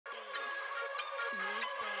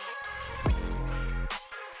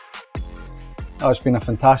Oh, it's been a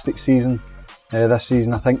fantastic season. This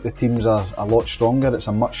season I think the teams are a lot stronger. It's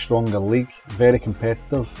a much stronger league, very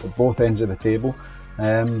competitive at both ends of the table.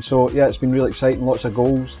 So yeah, it's been really exciting, lots of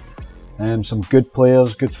goals, some good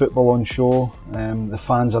players, good football on show. The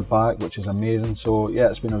fans are back, which is amazing. So yeah,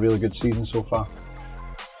 it's been a really good season so far.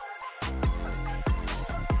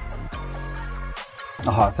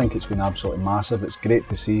 Oh, I think it's been absolutely massive. It's great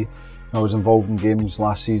to see. I was involved in games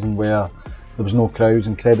last season where there was no crowds,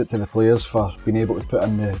 and credit to the players for being able to put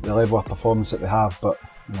in the level of performance that they have. But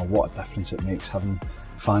you know what a difference it makes having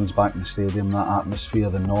fans back in the stadium, that atmosphere,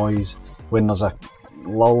 the noise. When there's a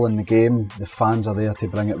lull in the game, the fans are there to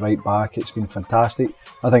bring it right back. It's been fantastic.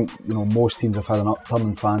 I think most teams have had an upturn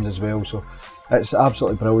in fans as well, so it's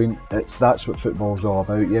absolutely brilliant. That's what football's all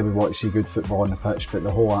about. Yeah, we want to see good football on the pitch, but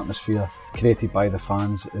the whole atmosphere created by the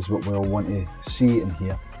fans is what we all want to see and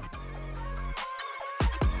hear.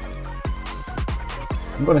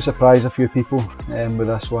 I'm going to surprise a few people with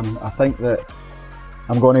this one. I think that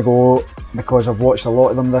I'm going to go, because I've watched a lot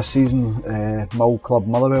of them this season, my old club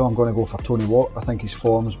Motherwell, I'm going to go for Tony Watt. I think his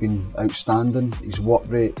form's been outstanding, his work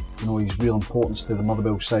rate, his real importance to the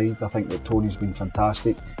Motherwell side. I think that Tony's been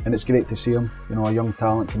fantastic, and it's great to see him, a young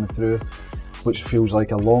talent coming through, which feels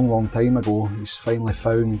like a long time ago. He's finally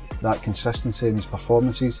found that consistency in his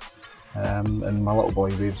performances, and my little boy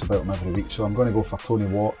raves about him every week. So I'm going to go for Tony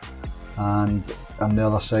Watt. And on the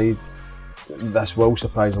other side, this will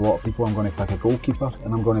surprise a lot of people, I'm going to pick a goalkeeper,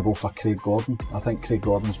 and I'm going to go for Craig Gordon. I think Craig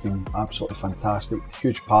Gordon's been absolutely fantastic,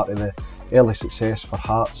 huge part of the early success for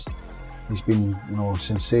Hearts. He's been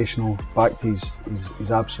sensational, back to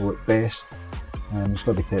his absolute best. He's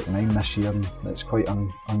going to be 39 this year, and it's quite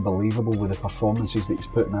unbelievable with the performances that he's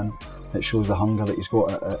putting in. It shows the hunger that he's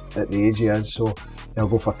got at the age he is. So I'll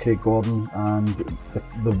go for Craig Gordon, and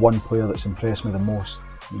the one player that's impressed me the most,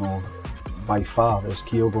 by far, is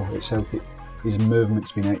Kyogo at Celtic. His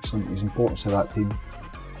movement's been excellent, his importance to that team,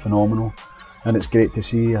 phenomenal. And it's great to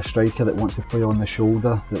see a striker that wants to play on the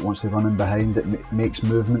shoulder, that wants to run in behind, that makes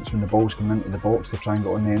movements when the ball's coming into the box to try and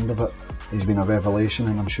get on the end of it. He's been a revelation,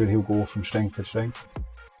 and I'm sure he'll go from strength to strength.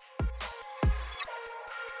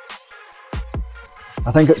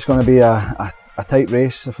 I think it's going to be a tight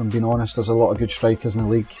race, if I'm being honest. There's a lot of good strikers in the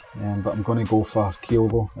league, but I'm going to go for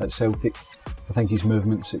Kyogo at Celtic. I think his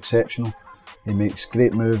movement's exceptional. He makes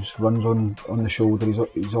great moves, runs on the shoulder.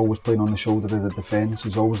 He's always playing on the shoulder of the defence.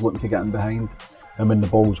 He's always looking to get in behind, and when the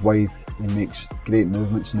ball's wide, he makes great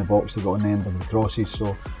movements in the box to get on the end of the crosses.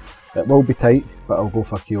 So it will be tight, but I'll go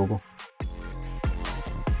for Kyogo.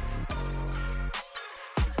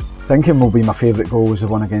 Thinking will be my favourite goal was the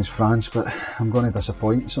one against France, but I'm going to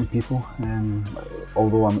disappoint some people.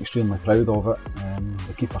 Although I'm extremely proud of it,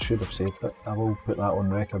 the keeper should have saved it. I will put that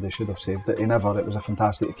on record. He should have saved it. It was a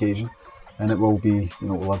fantastic occasion, and it will be,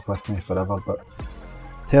 live with me forever. But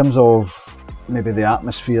in terms of maybe the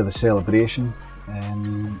atmosphere, the celebration,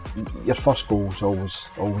 your first goal is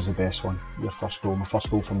always the best one. Your first goal, my first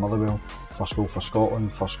goal for Motherwell, first goal for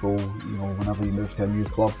Scotland, first goal, whenever you move to a new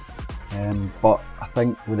club. But I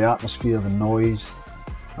think with the atmosphere, the noise,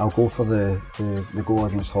 I'll go for the goal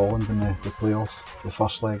against Holland in the playoff, the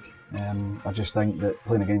first leg. I just think that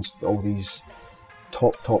playing against all these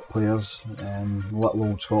top players, little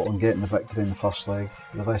old Scotland getting the victory in the first leg,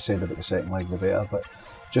 the less said about the second leg the better, but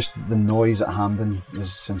just the noise at Hampden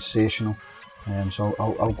is sensational. So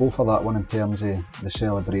I'll go for that one in terms of the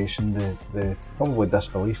celebration, the probably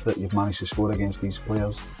disbelief that you've managed to score against these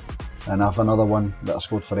players. And I have another one that I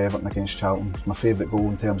scored for Everton against Charlton. It's my favourite goal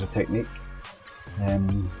in terms of technique.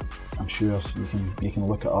 I'm sure you can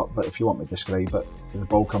look it up, but if you want me to describe it, the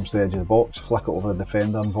ball comes to the edge of the box, flick it over the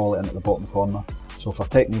defender and volley it into the bottom corner. So for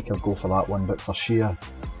technique I'd go for that one, but for sheer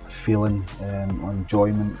feeling,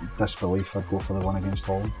 enjoyment, disbelief, I'd go for the one against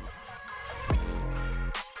Holland.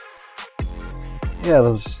 Yeah,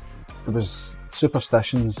 there was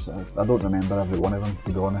superstitions. I don't remember every one of them,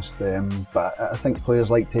 to be honest, but I think players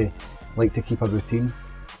like to keep a routine.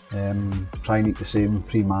 Try and eat the same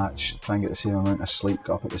pre-match, try and get the same amount of sleep,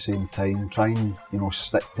 get up at the same time, try and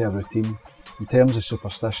stick to a routine. In terms of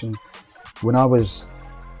superstition, when I was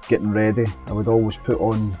getting ready, I would always put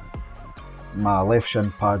on my left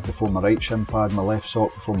shin pad before my right shin pad, my left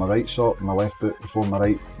sock before my right sock, my left boot before my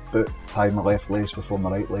right boot, tie my left lace before my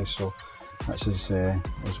right lace. So that's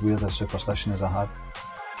as weird a superstition as I had.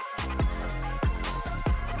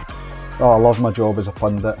 Oh, I love my job as a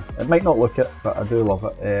pundit. It might not look it, but I do love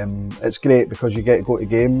it. It's great because you get to go to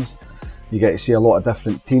games, you get to see a lot of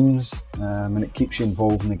different teams, and it keeps you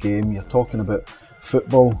involved in the game. You're talking about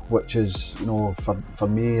football, which is, for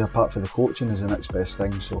me, apart from the coaching, is the next best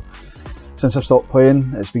thing. So since I've stopped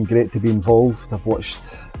playing, it's been great to be involved. I've watched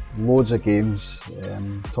loads of games,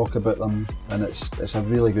 talk about them, and it's a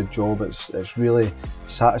really good job. It's really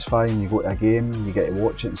satisfying. You go to a game, you get to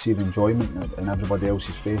watch it and see the enjoyment in everybody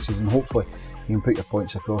else's faces, and hopefully you can put your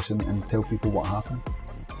points across and tell people what happened.